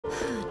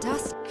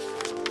dust.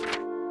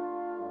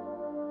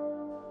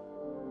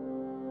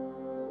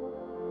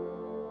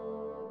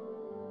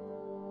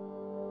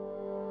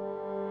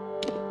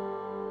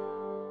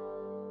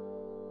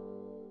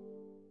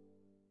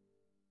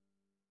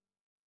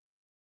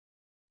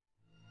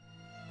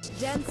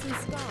 Dense and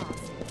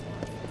sparse.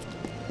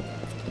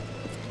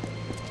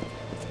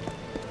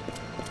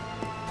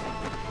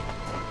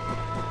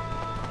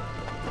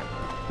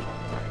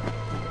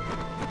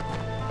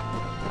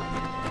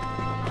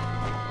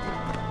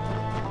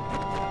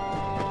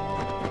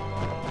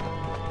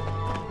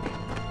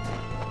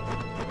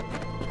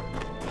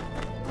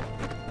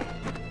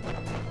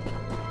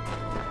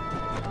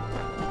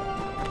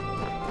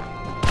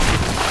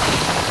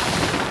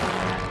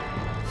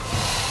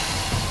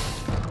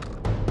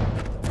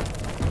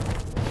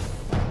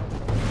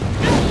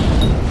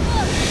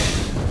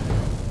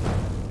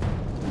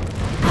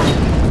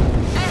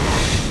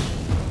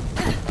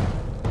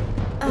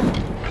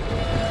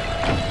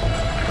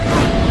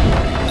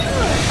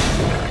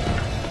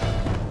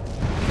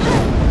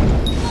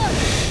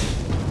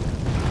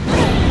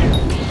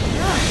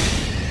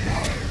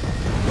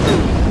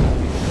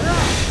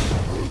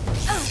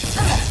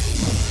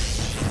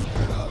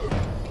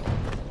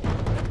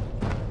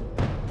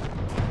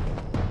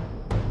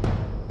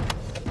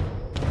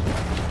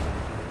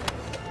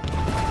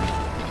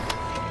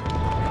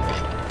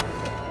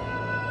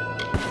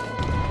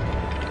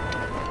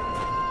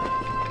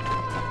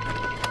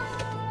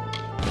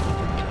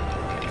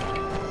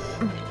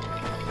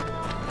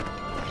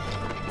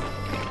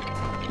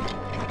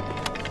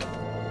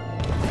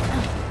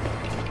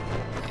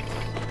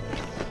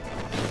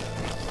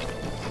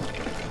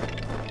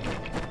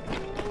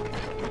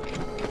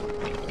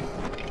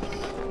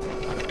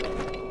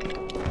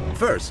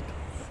 First,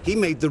 he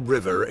made the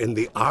river in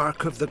the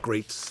arc of the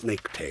great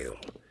snaketail.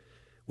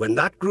 When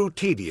that grew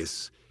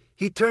tedious,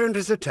 he turned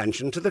his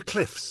attention to the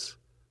cliffs,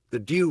 the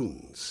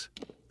dunes,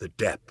 the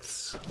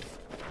depths.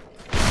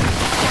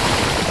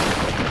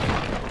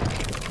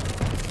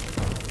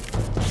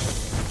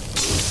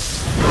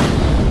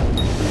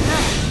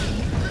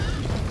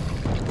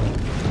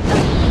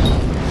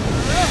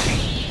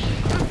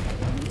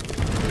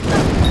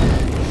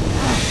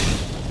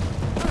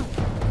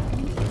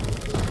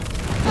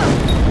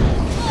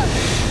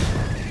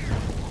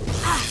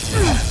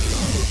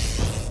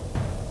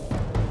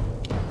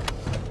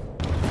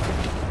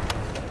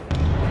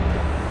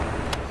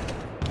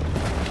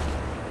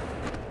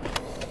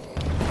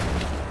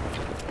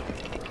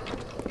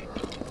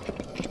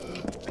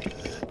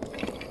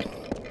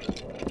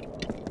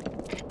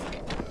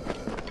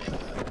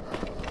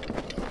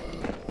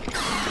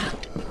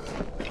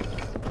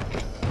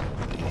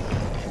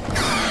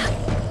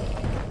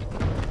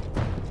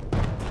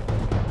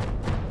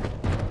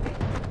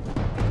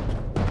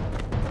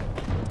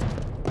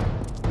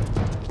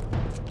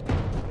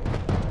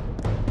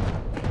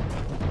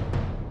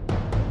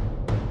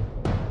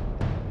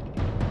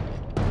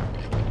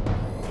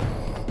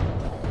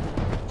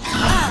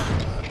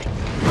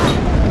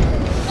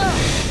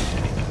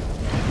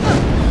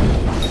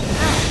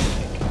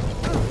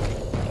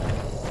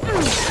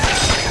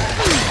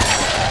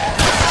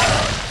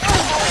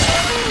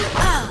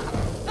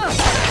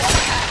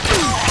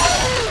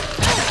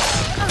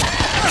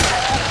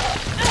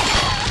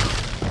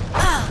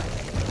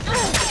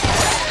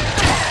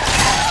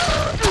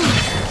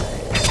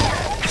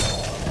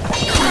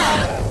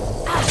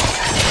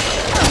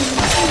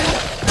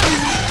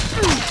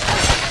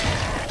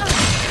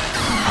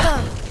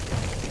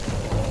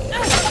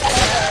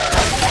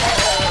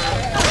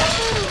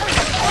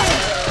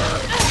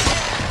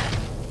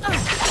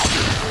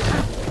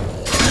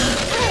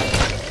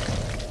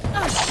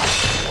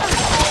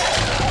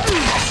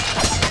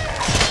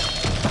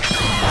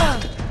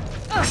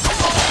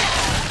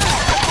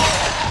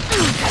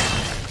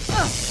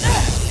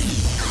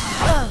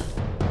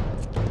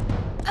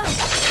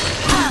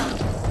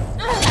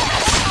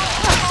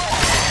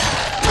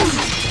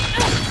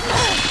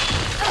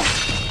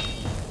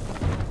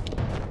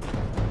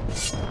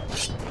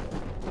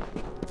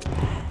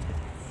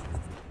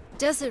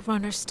 Desert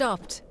Runner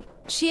stopped.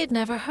 She had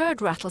never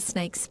heard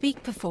Rattlesnake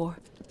speak before.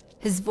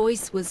 His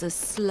voice was a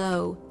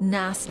slow,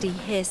 nasty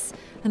hiss,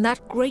 and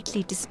that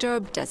greatly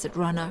disturbed Desert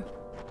Runner.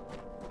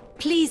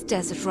 "Please,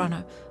 Desert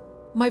Runner,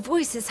 my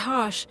voice is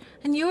harsh,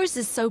 and yours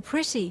is so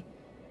pretty.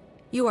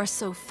 You are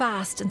so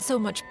fast and so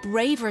much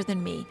braver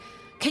than me.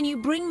 Can you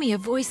bring me a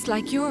voice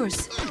like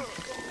yours?"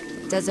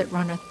 Desert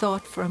Runner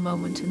thought for a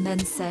moment and then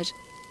said,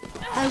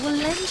 "I will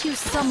lend you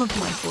some of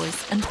my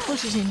voice and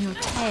put it in your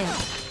tail.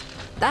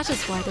 That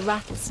is why the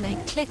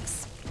rattlesnake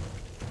clicks."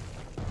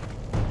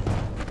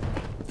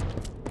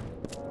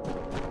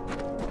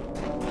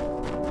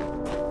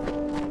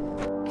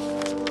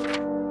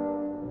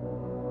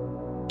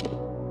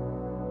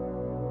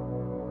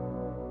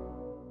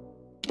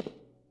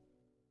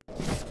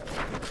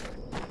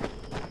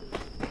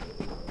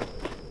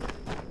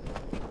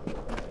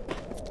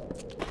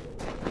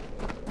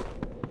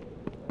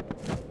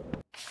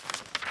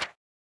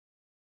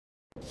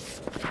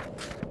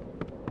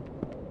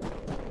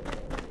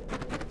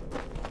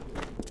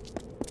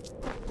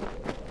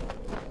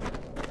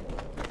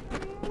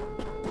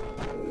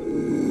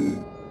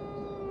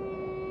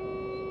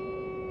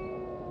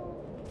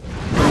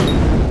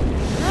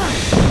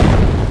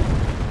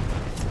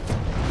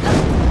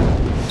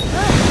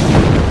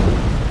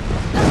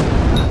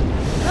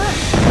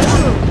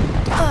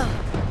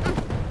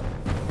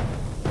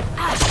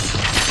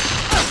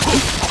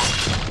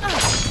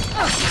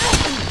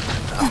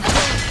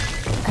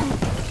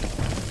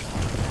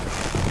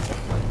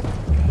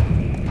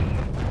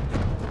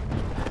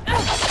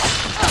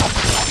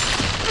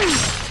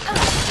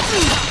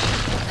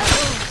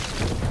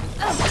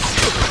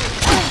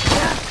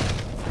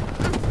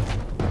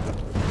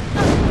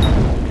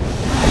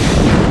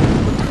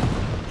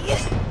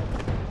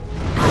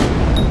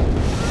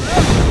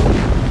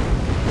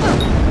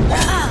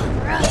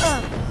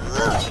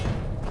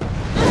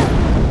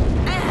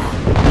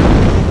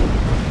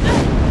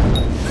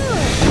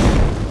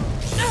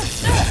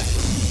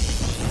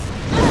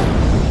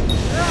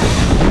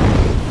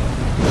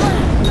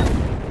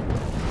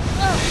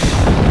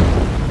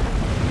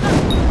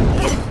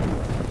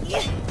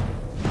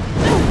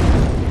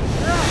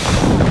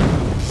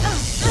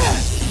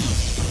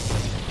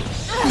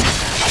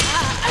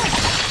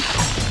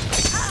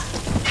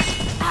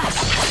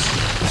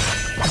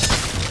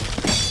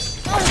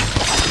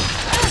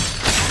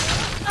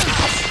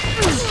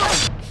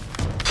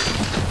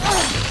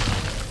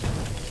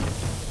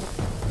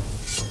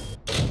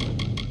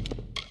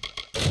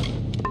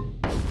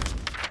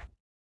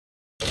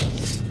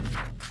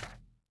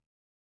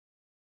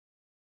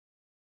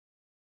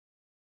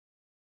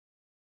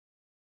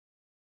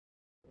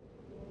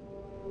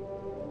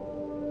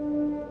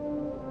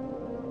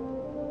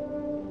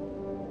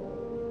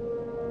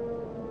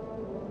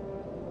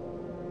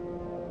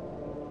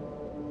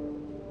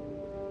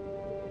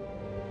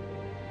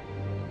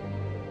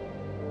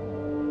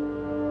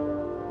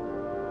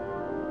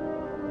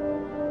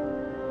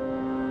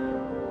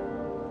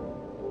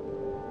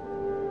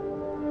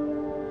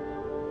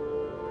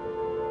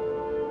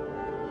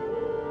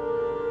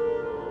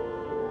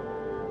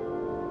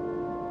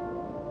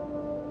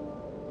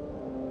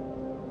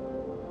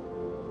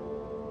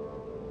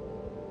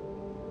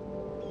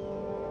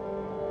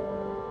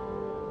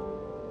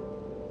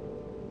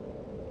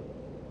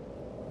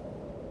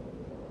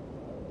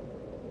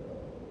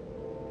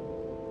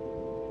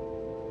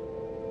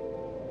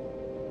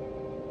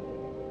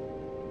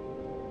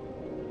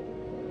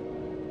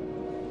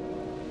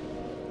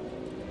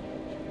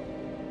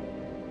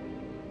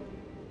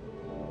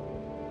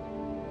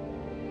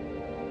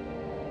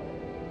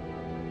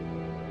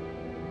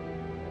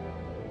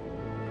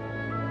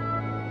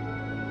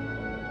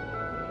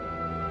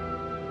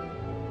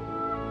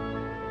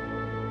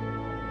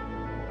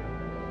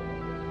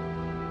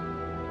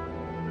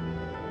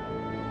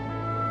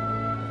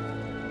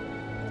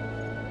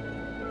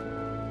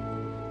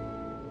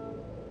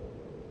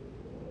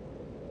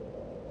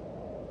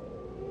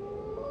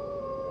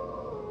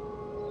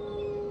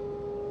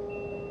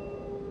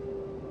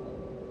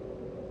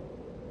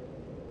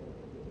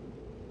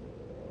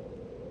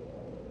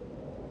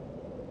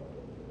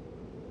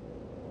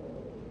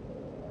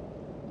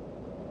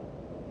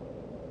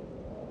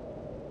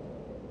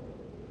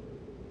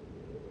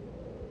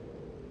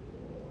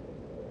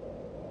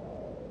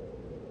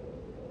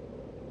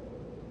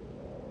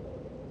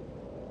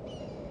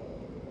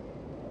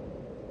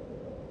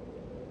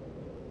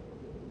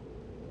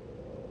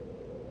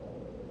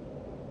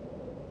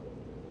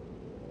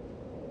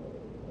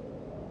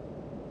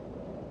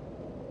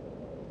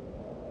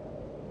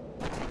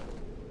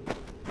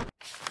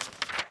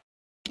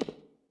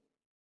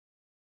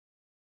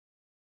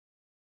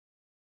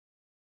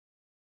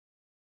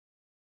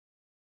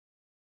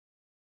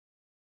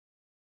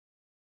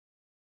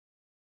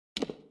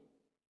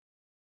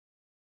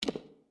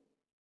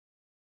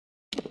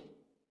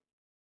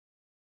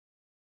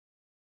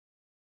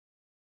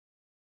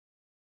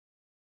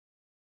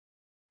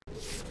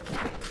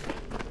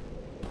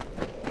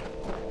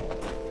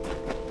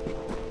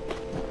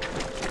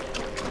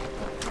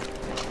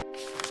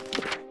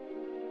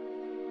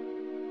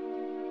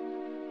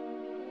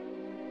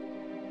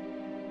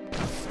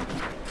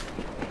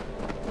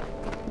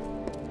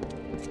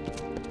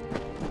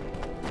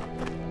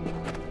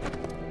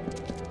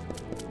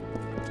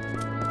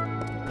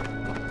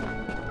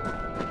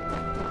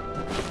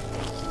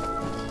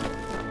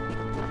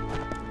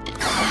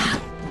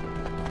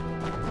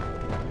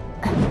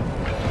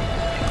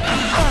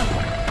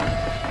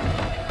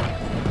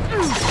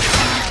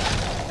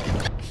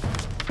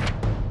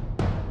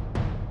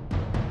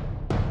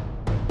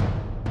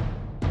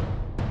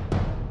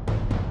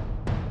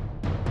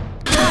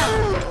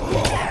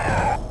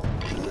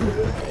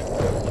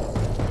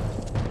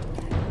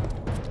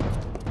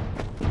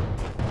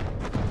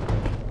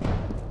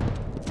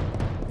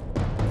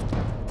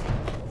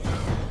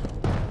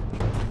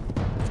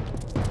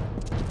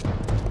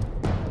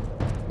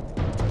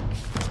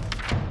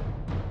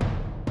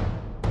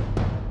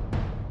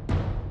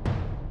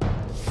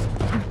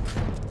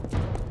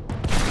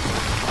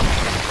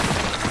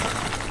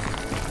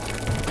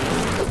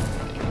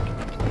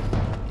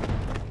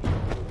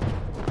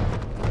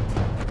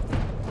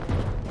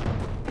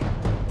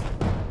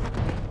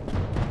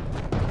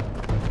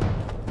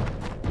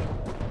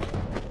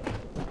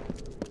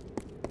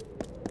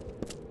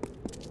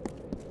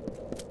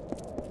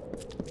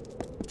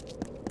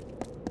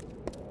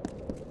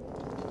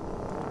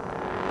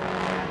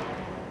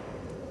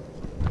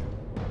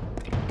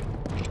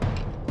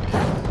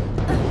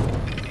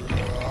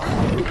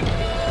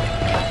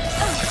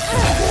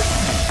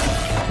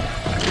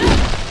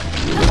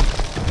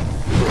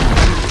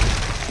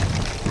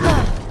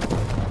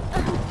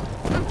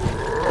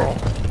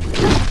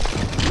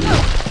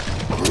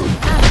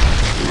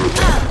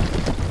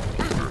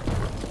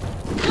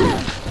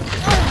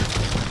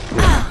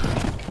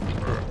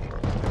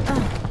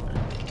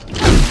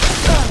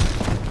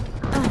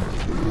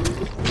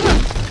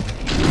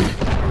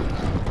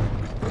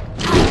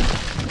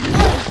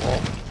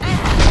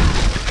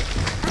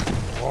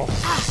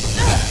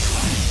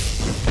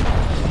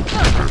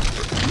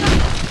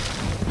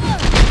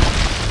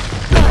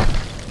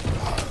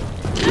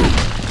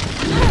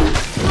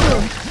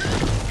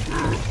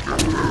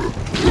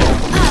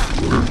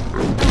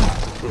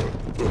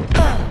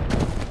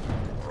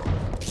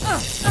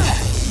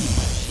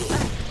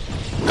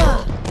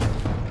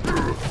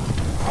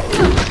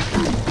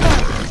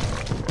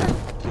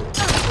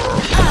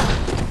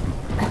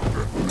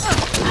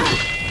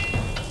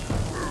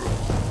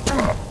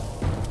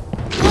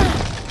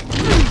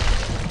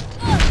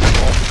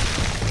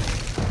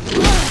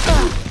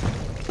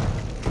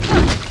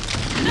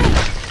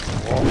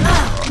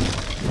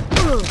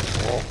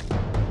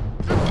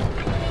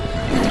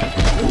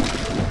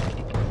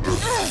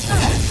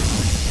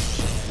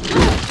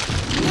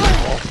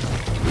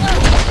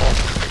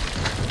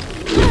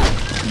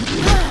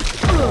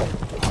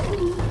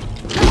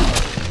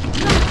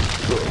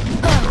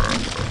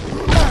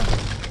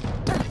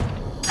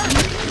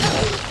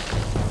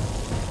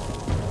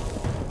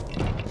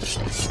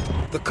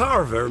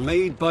 river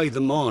made by the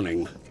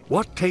morning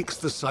what takes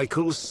the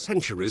cycles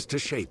centuries to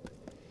shape.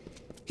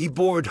 He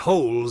bored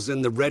holes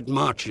in the red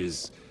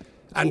marches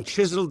and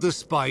chiseled the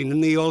spine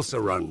in the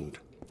Ulcerund.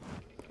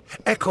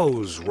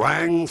 Echoes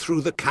rang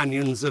through the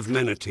canyons of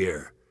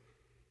Menethir.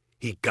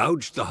 He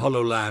gouged the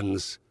hollow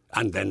lands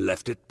and then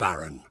left it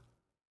barren.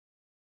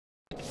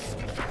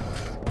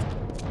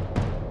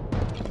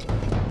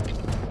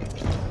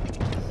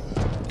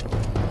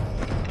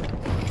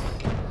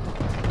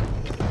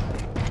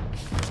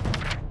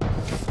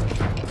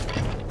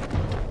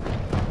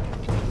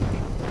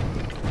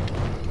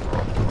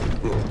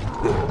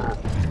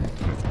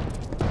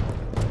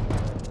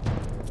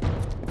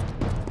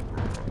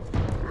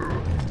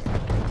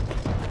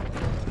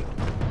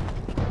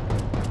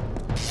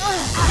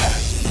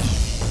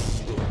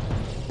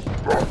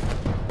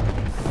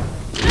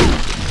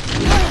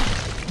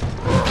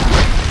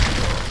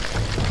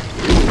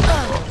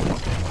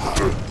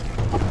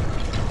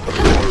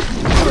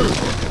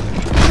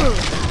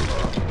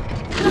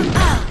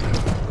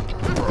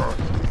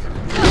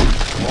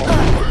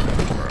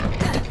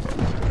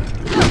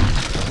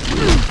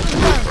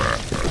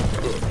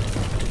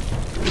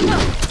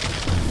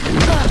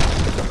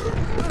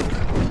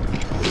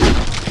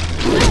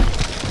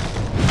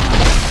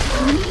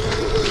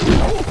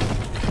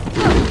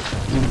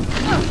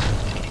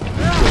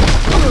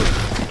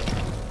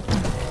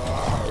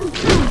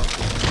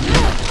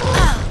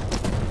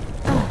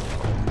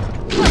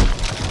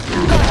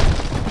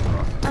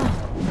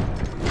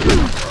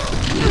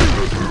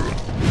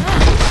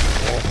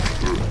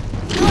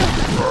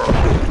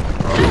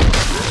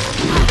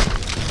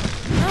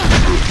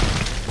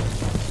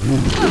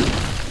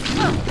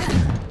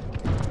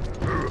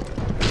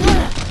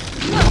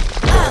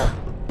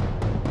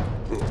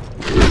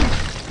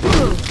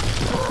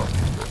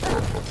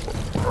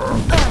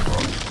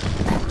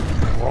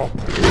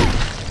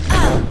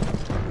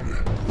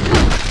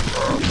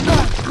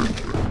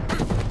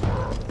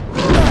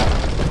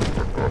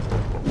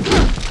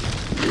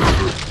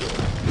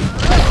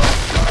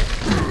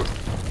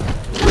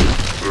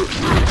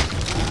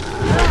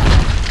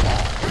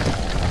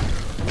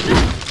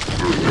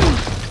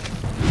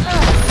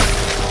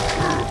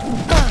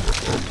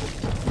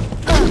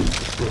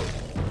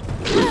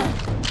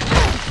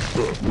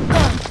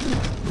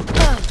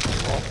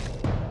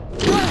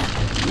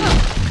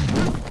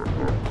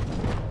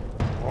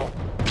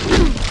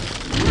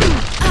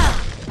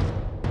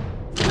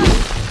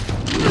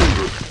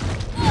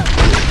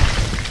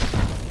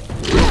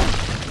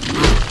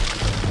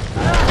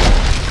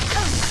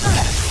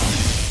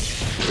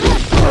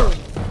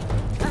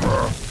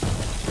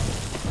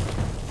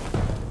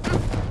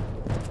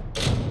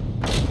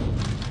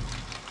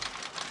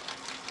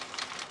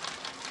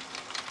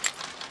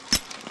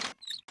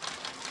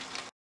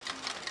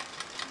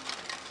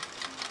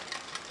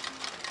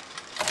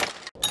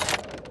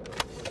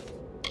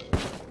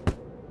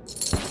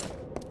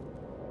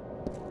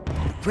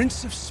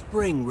 Prince of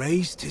Spring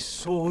raised his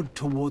sword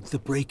toward the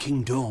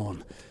breaking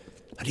dawn,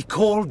 and he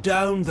called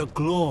down the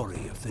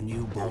glory of the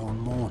newborn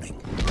morning.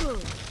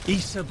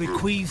 Issa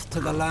bequeathed to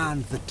the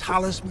land the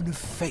talisman of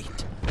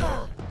fate.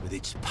 With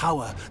its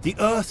power, the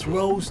earth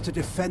rose to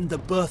defend the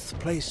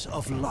birthplace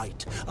of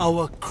light,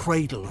 our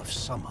cradle of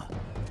summer.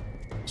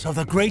 So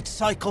the great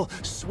cycle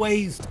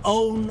swathed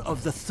Own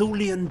of the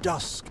Thulian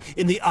dusk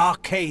in the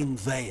arcane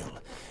veil,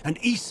 and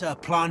Issa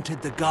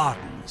planted the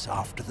gardens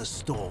after the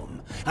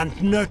storm,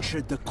 and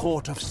nurtured the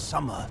court of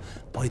summer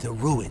by the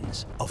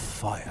ruins of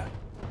fire.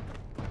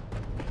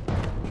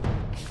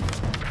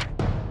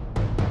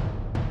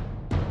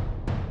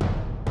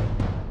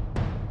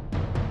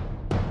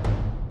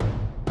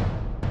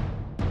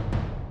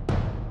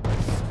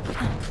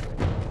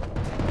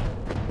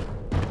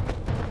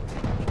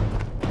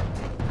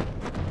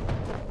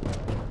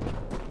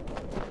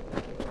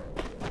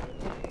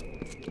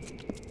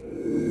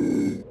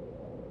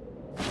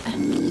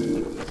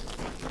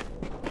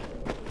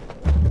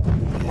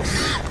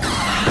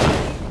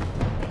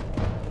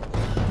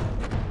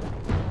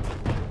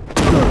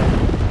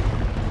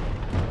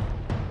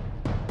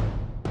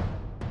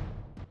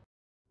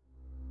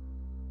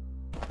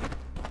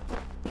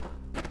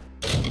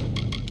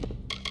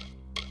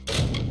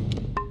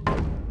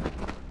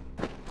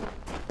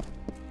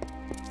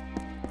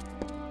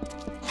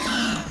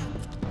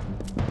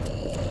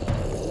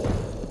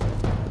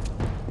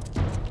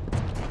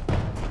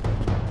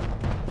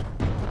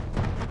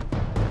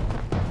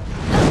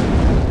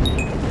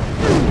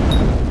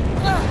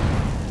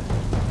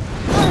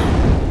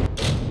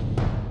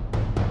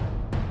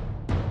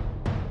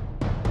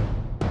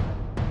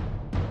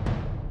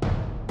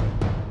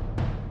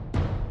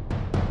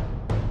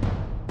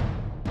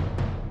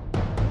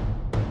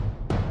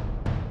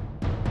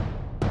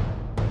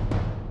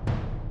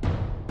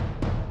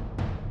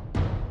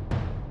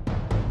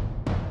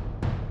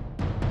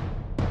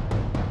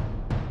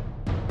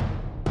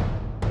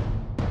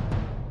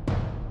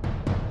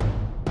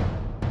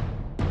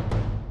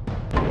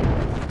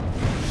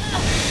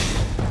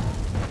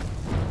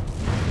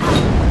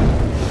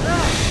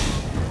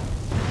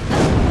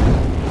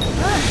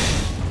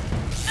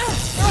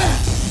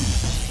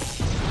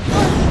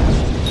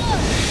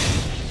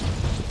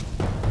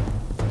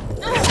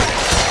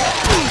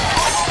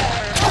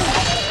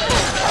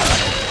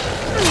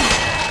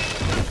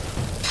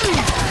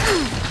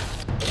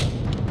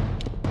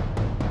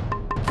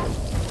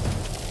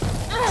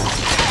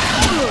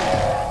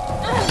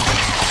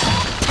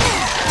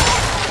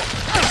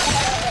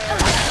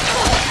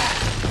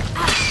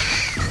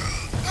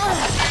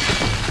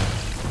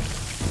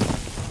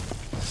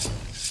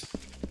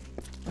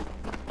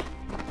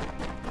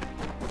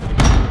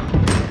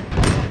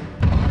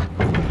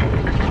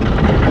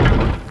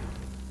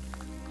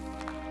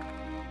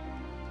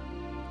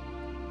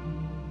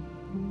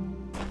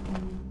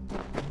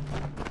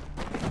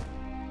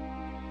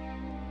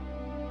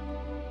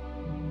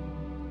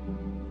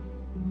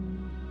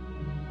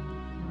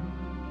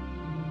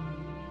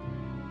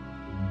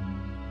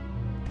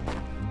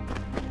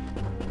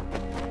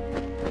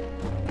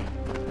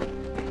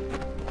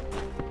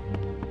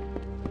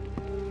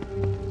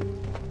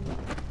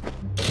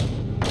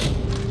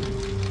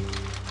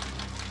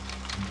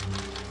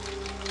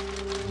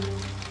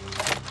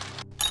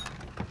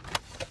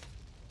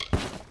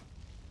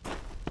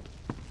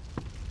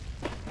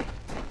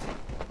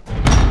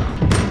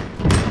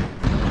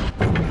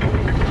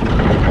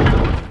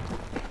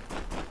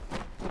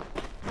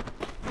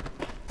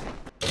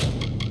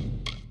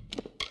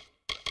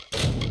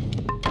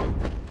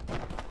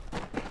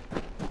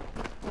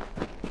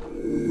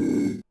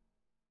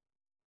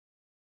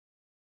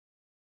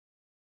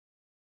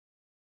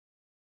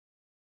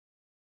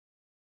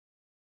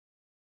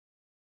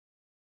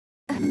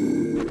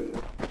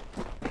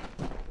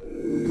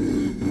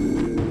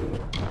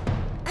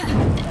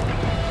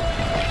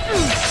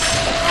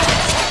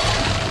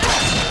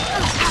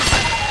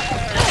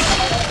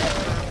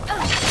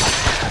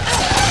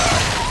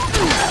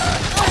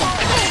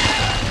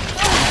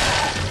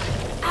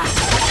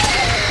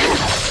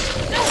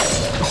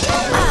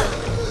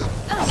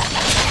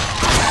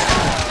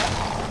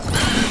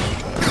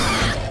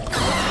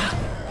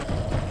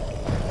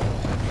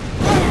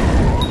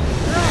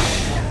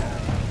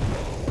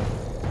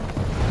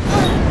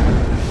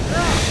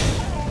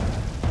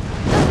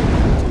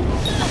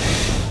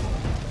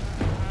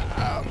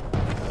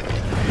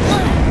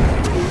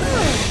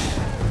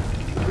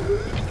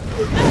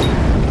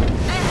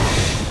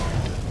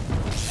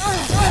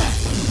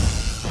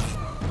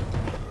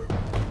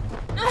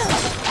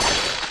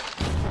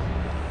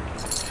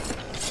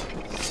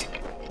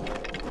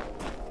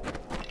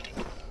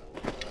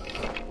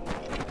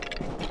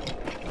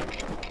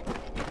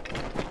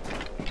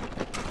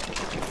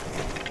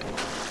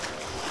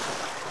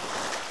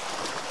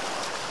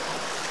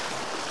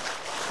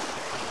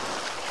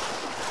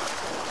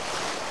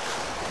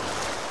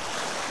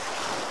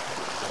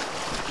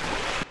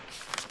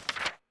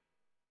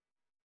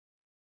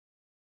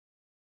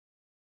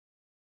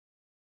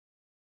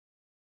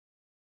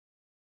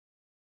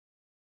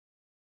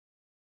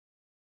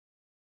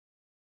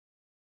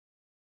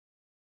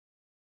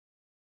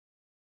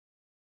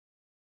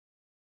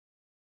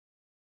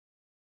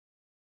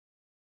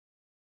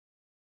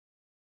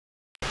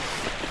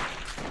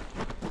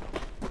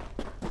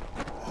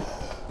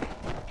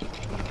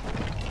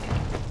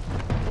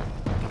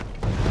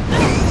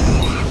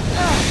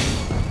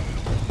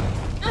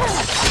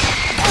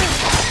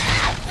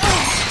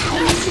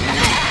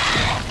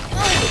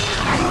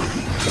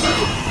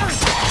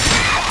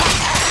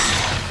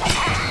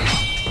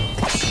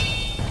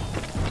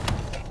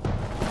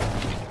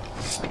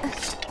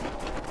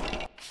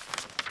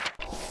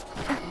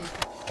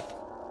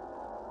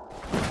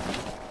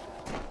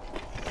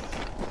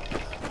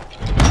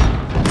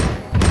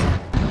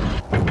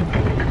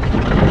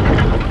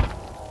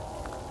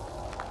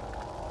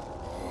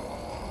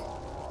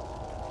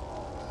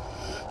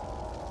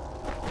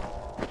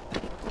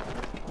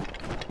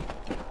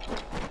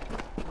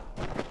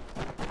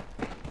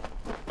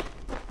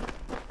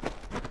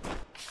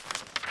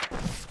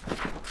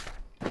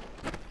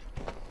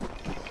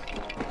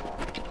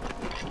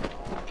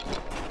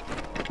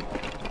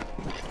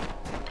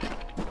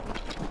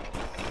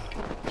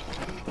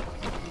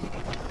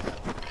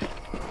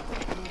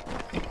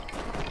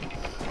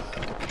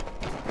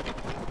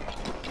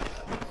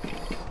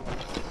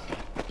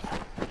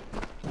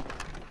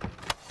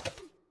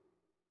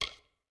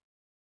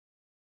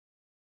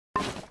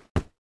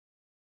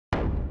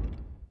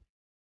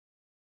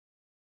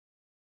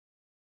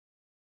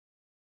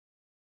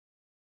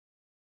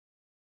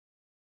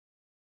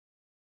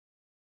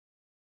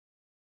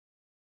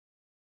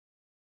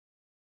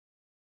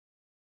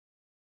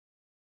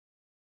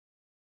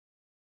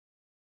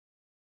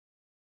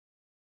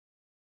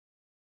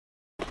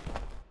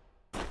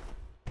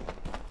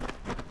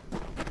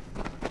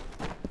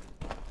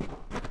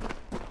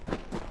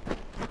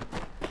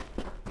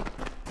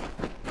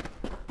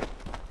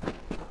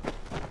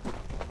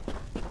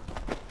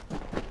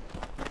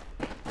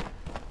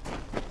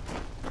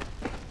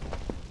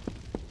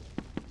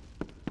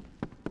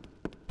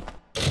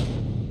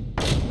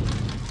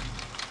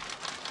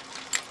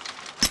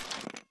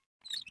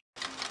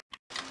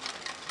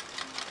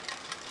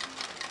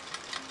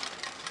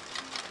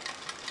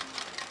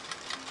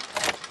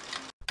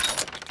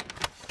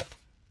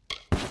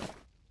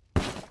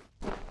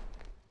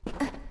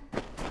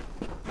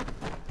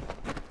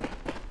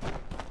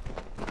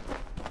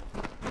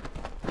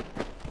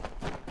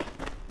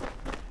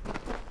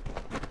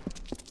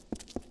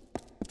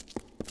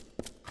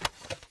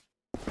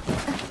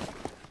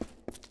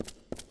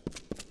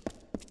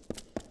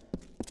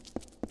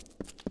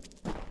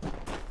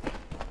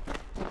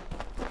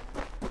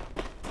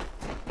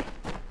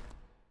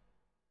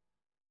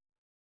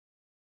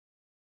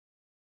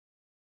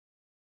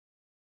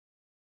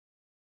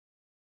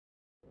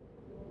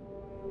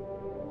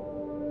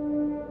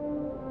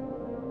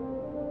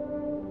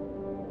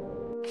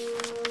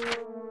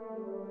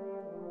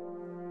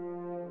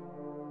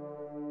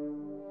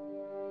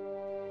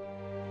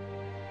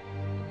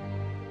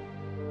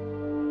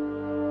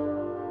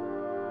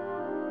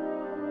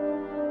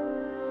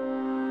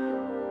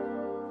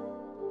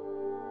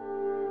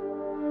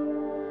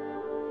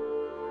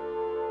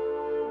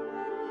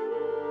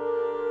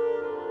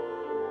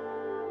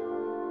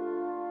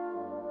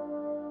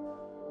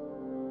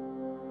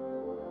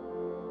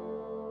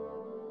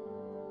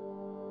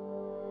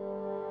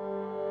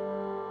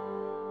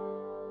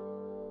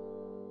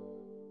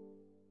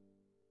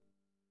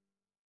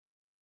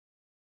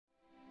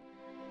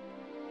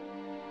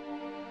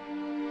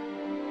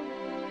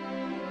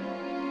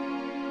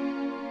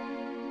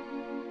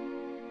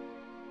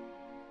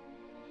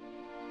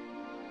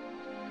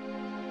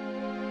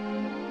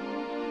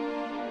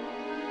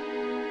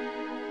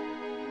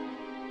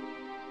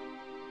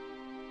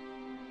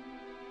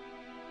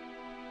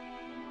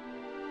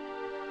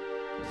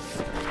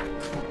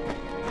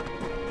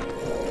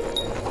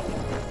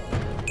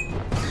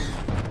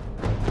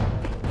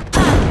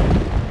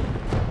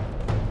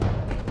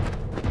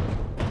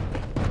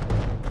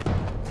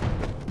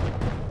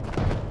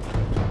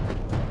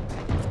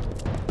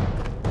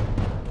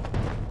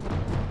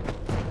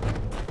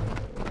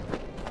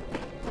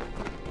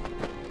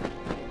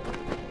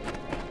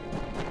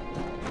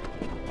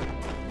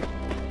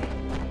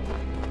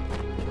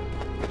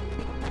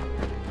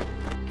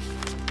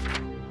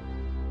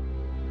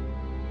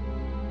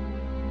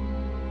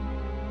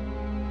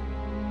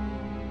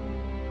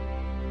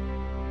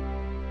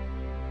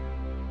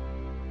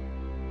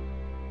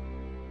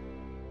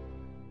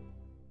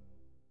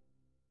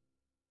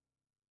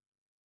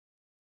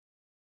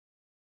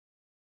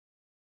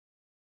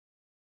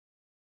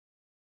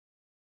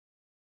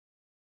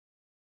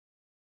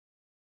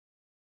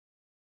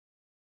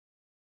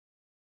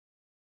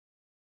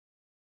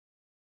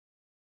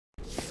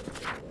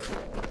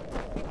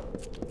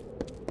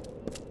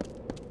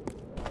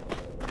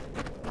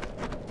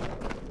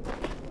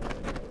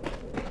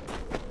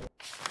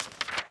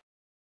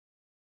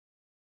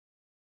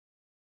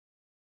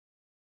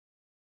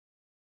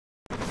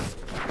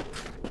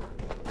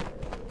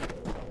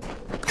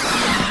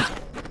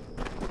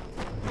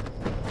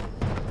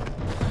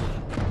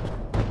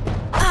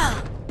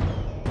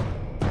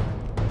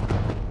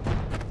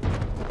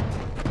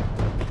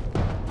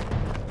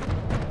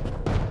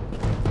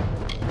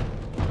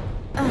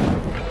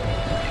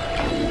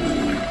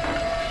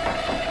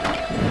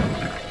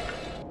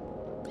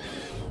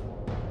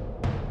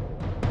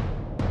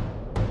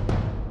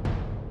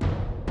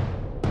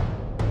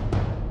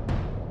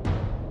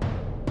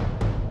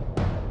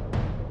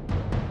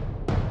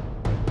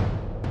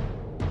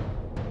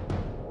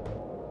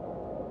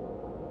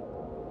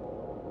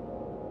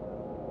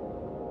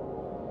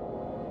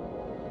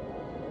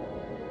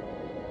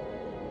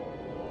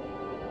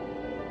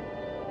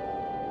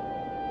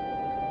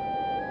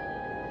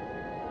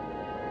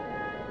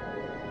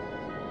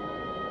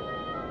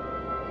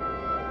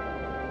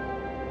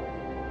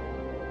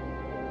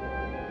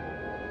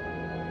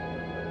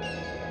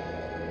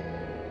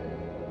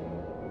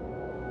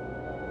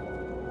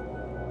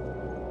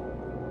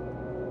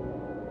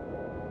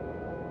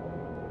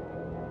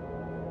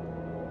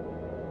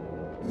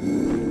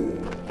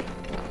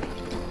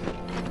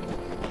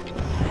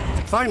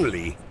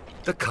 Finally,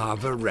 the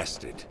carver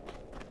rested.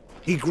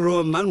 He grew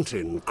a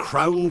mountain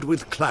crowned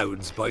with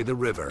clouds by the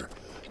river,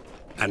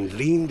 and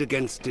leaned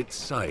against its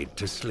side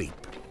to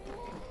sleep.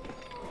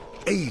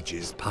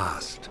 Ages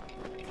passed,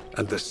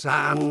 and the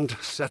sand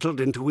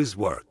settled into his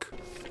work,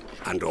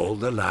 and all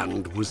the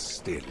land was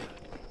still.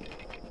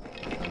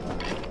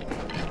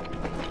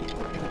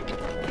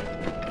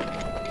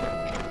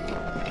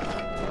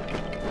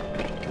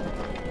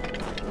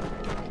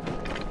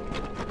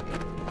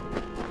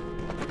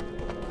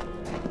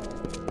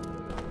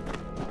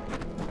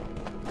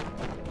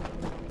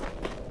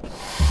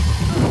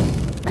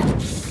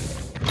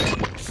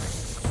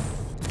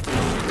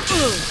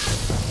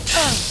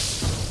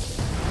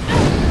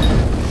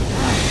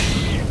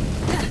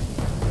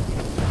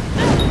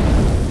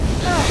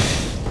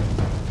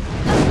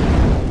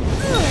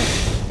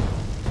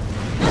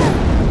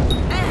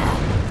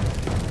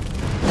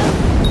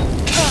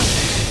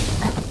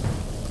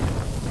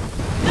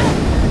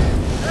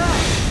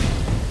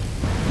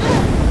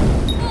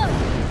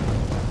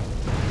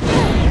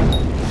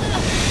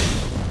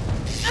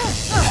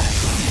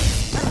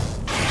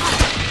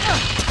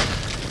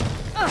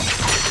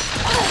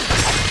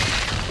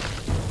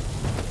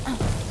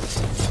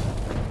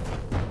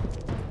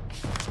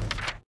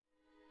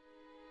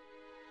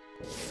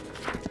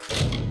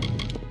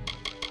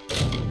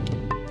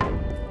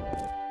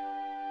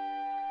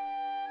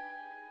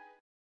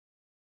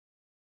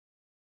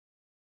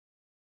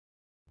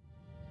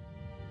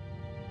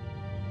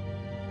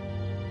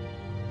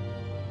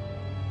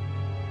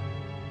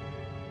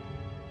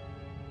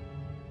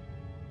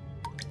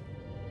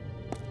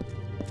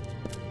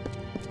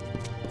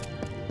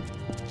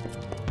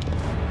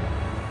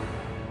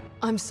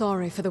 I'm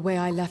sorry for the way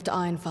I left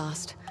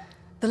Ironfast.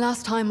 The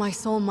last time I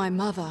saw my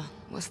mother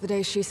was the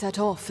day she set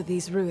off for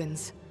these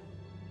ruins.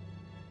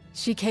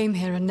 She came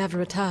here and never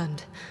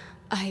returned.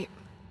 I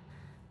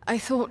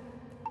thought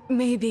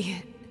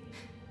maybe...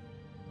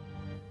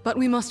 But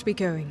we must be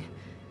going.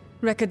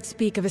 Records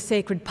speak of a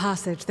sacred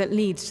passage that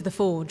leads to the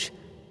forge.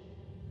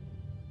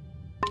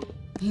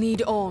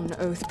 Lead on,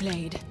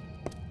 Oathblade.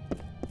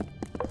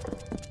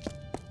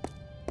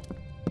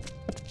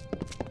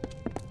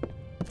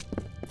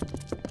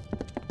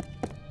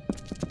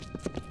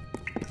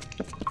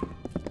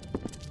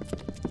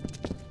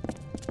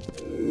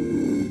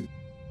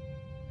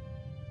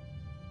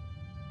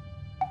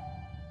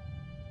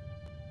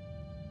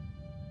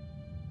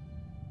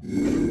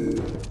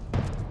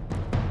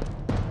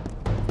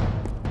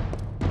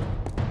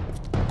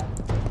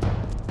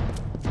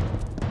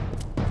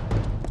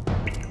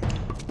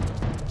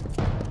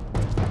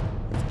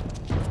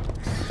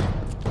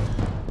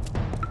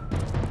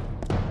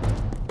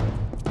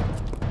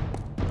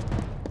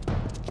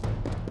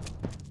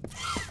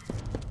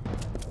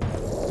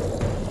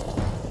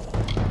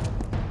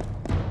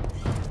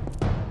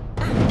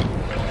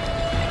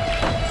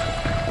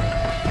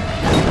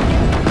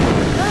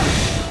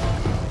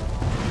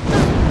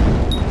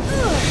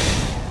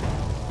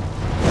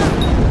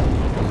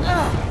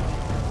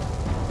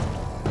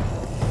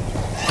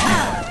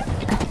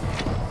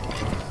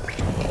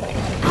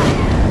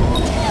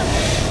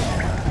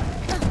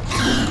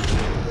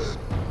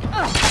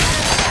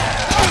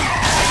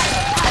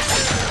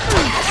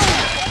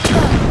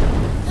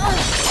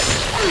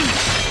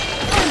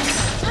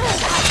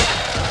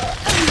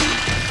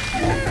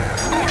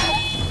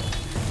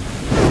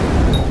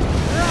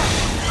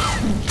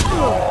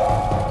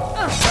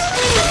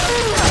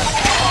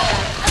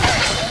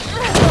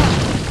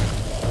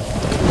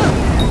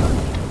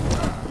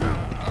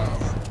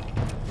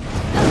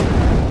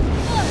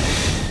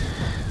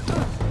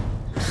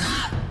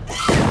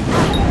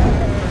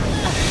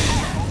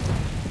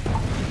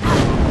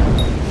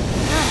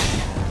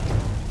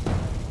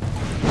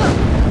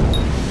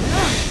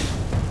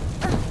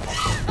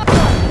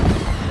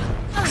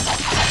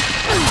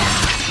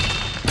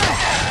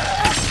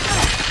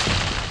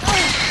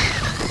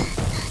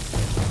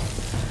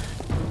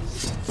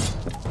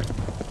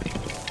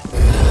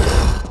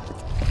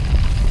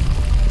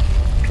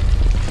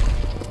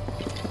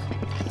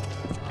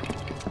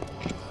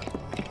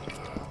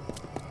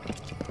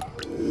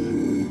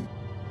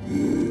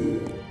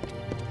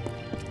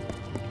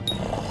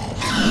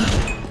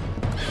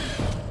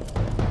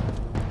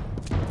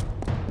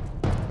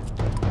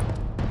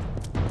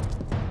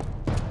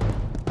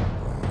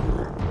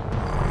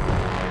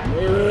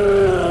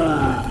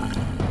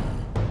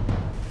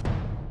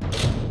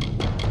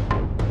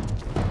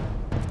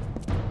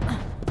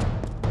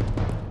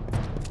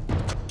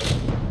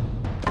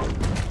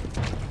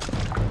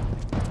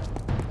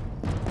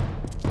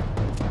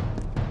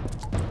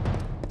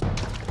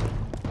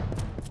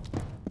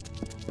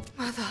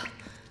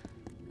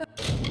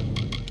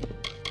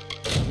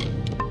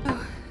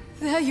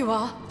 There you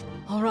are.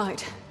 All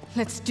right,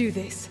 let's do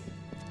this.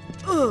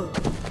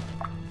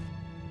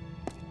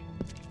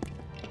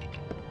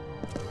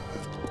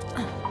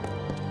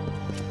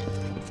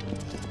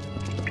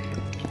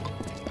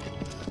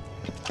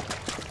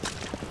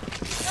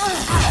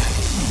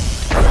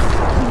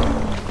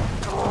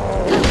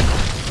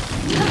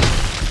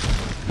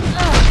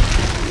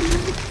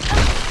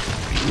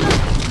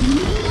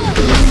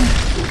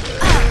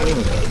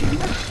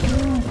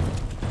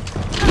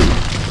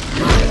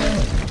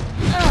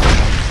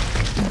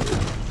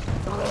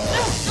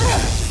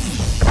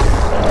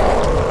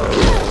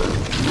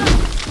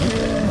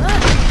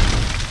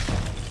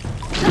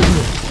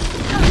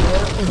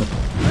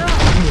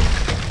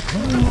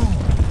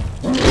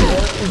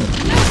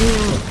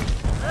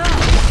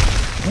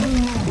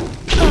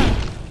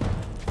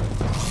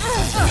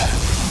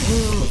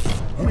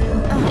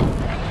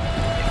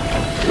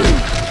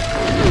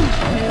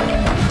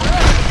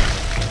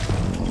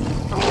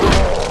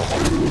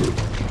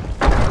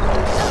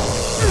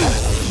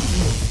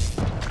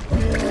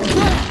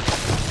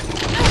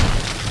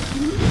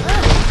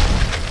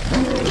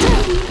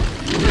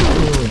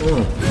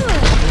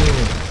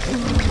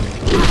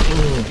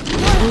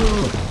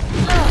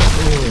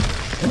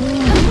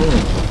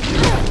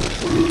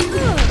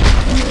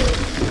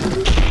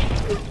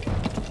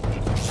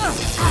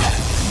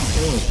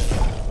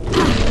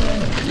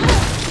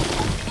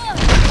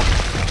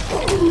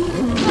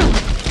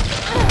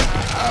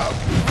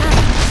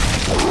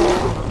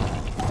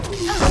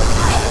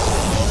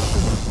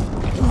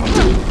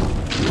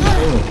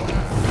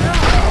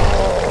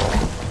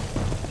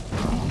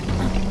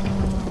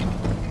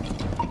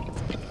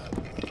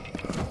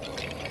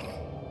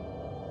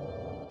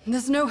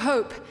 There's no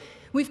hope.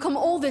 We've come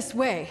all this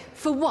way.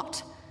 For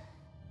what?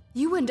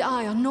 You and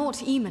I are not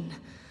Eamon.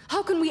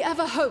 How can we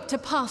ever hope to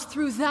pass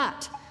through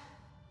that?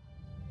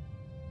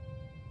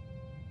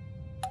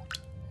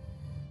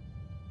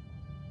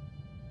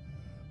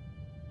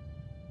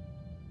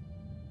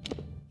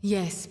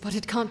 Yes, but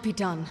it can't be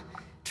done.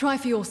 Try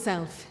for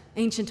yourself.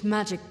 Ancient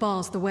magic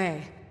bars the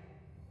way.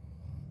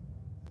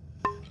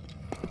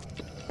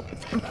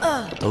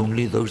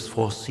 Only those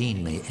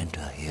foreseen may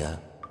enter here.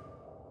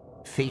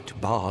 Fate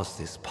bars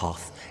this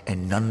path,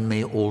 and none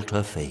may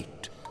alter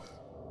fate.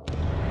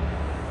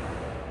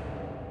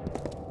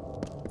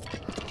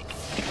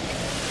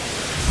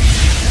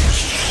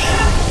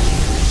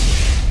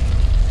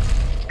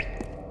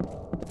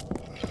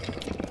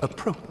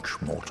 Approach,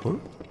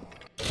 mortal.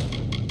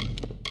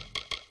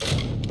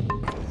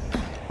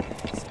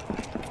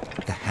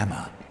 The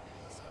hammer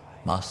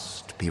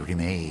must be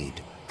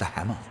remade. The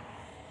hammer.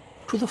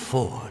 To the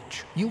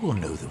forge. You will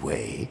know the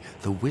way.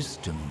 The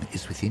wisdom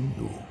is within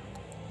you.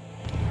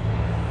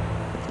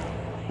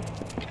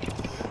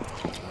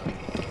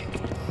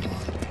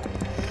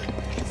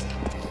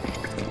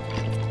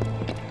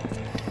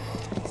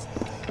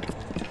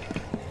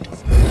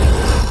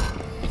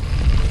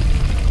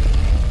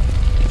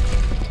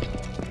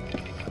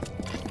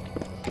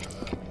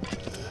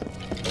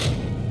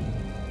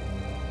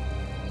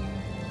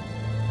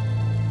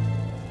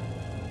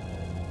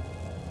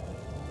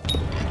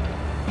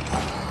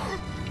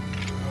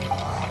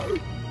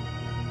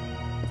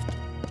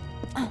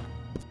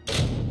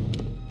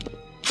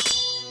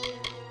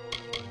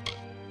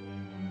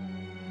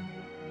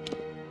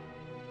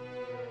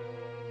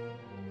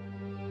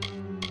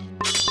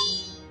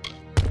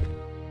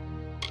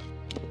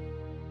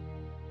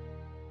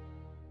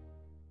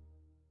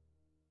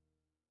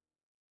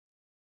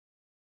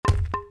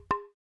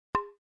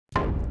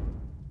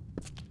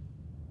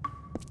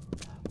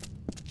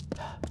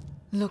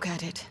 Look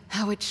at it,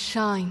 how it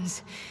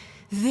shines.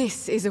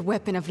 This is a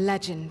weapon of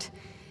legend.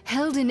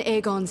 Held in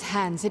Aegon's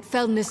hands, it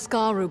felled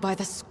Niskaru by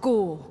the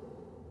score.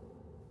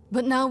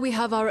 But now we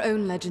have our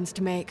own legends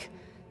to make.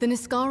 The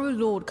Niskaru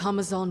Lord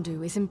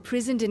Kamazondu is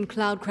imprisoned in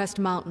Cloudcrest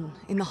Mountain,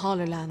 in the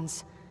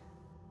Hollowlands.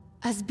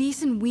 As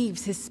Beeson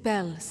weaves his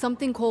spell,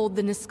 something called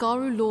the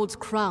Niskaru Lord's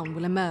Crown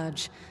will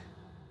emerge.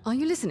 Are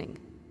you listening?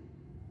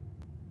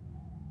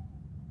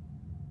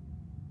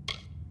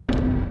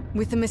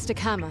 With the Mystic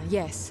Hammer,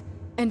 yes.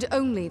 And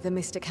only the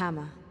Mystic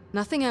Hammer.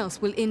 Nothing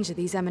else will injure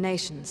these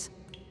emanations.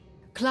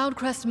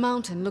 Cloudcrest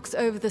Mountain looks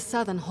over the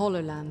southern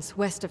Hollowlands,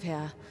 west of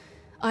here.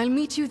 I'll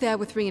meet you there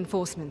with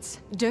reinforcements.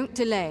 Don't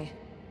delay.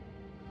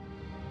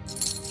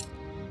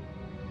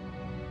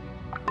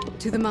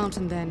 To the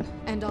mountain then,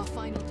 and our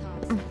final task.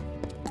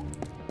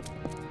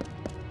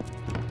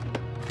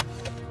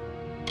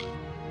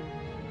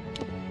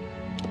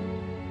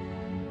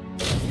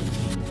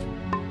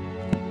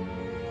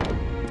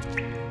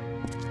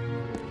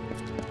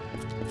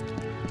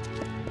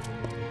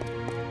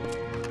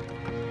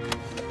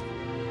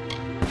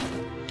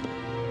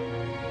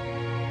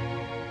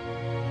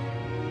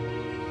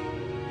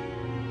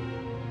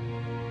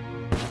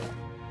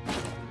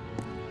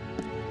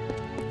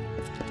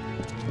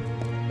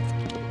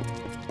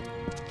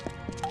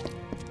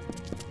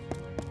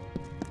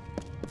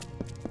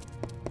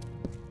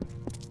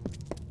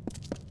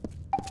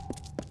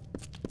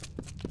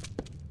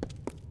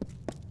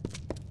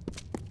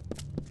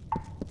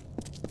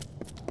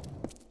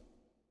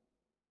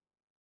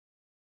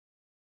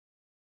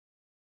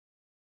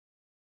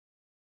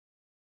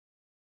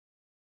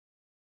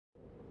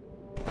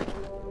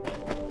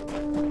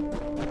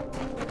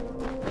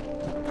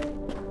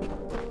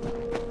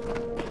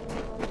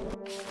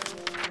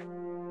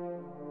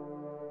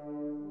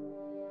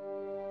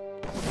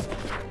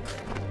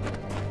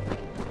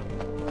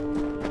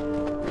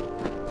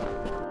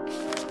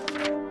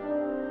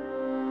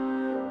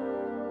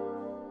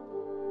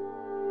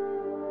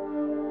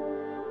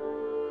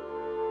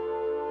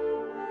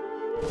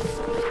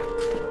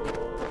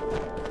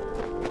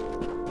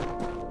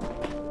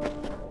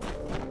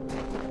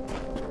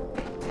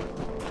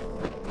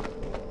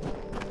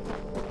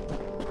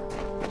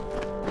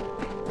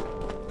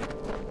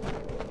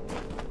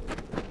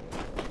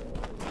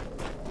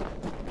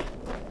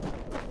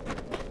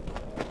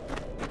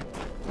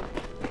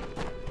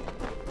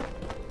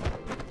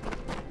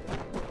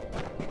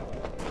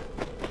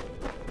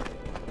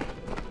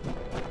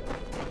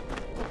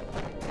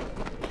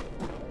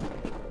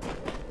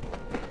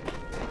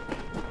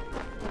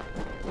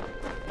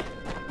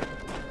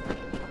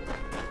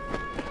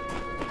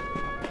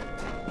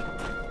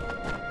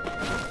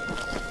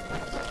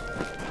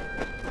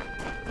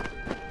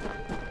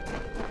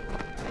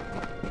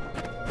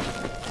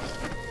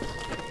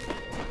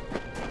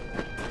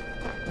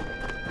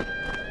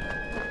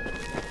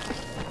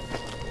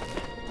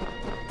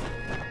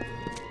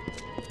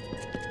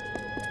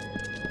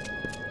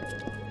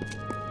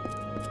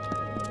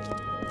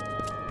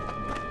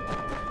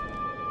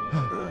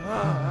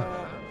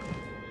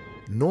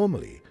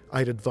 Normally,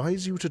 I'd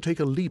advise you to take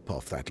a leap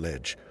off that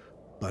ledge,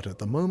 but at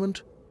the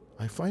moment,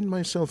 I find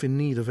myself in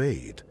need of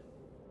aid.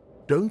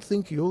 Don't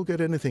think you'll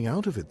get anything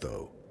out of it,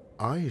 though.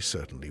 I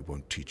certainly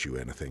won't teach you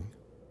anything.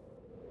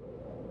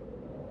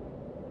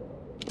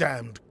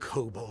 Damned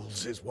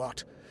kobolds is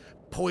what.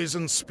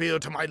 Poison spear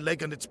to my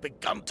leg and it's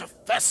begun to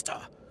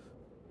fester.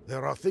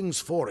 There are things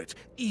for it,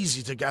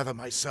 easy to gather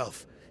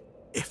myself.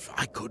 If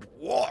I could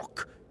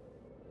walk.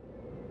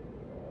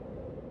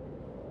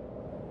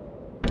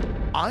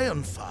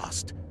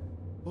 Ironfast?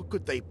 What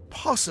could they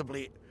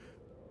possibly...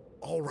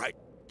 All right,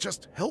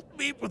 just help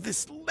me with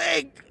this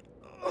leg.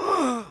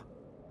 Ugh.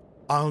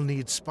 I'll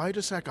need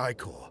spider sac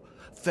ichor,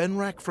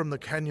 fenrac from the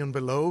canyon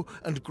below,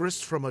 and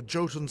grist from a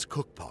Jotun's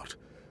cookpot.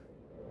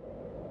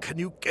 Can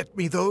you get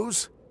me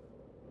those?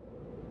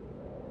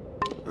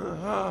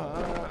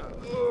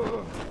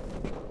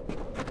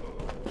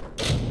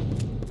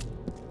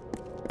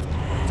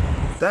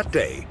 That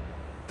day,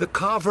 the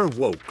carver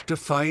woke to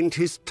find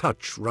his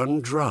touch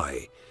run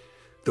dry,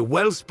 the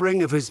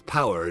wellspring of his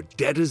power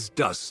dead as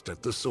dust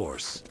at the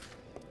source.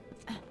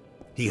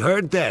 He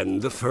heard then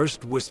the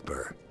first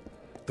whisper,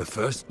 the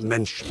first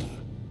mention,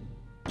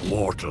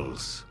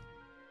 mortals.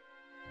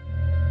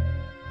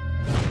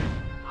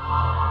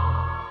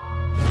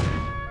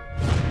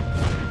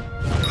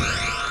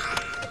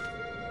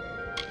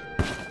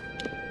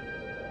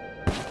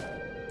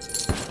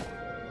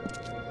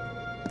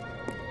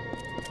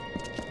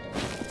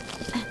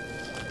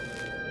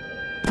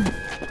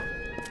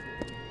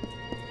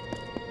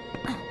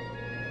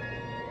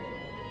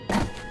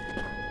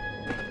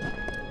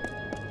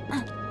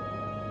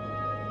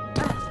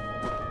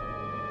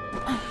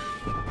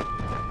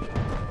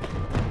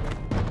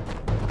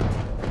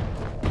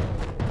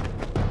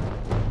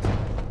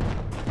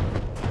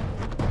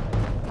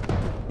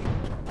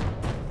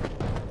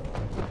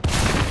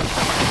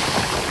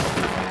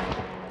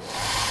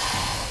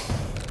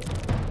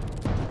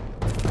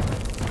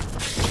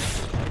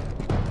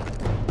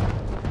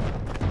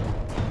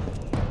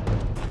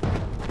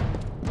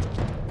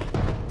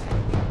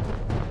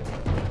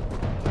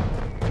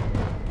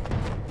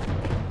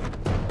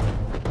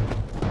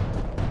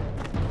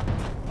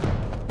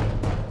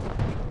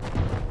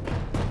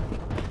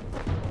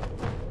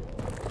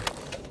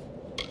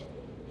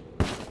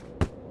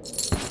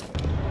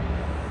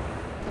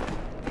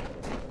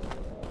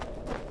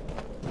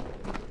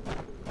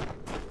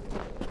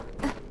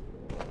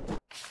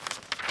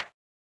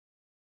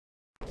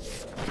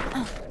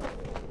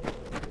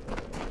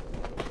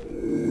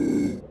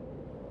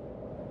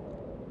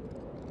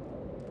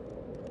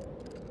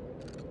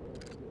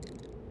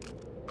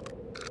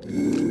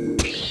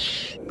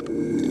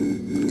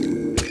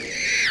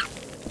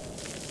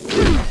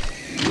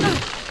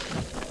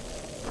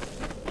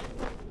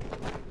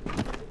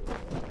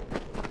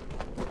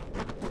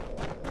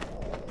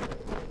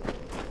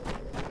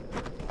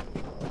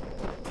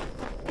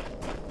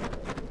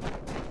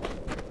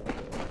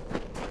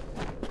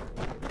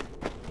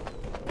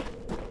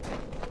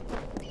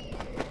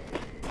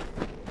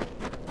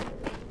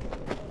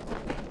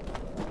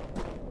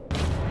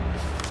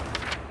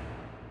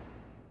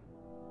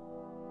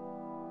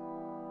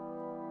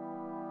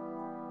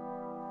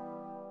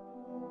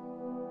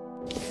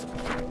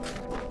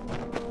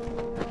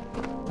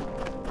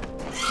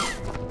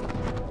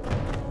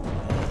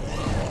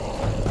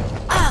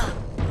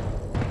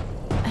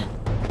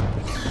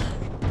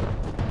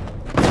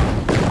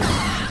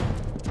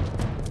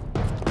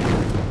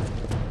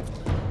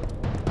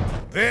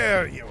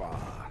 There you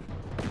are.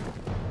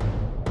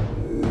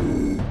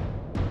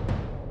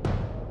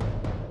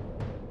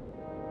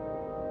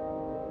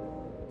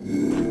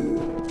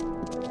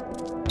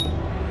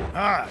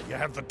 Ah, you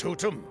have the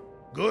totem?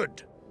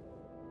 Good.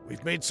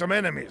 We've made some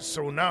enemies,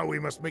 so now we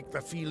must make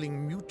the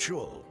feeling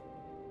mutual.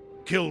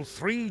 Kill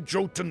 3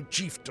 Jotun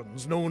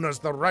chieftains known as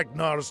the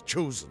Ragnar's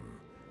Chosen.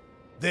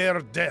 Their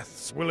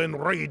deaths will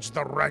enrage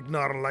the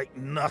Ragnar like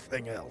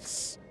nothing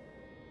else.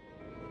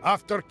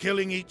 After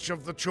killing each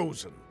of the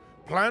Chosen,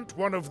 plant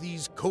one of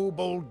these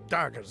kobold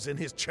daggers in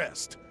his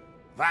chest.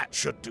 That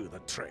should do the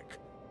trick.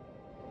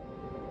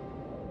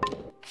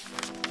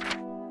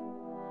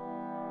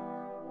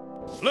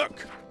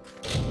 Look!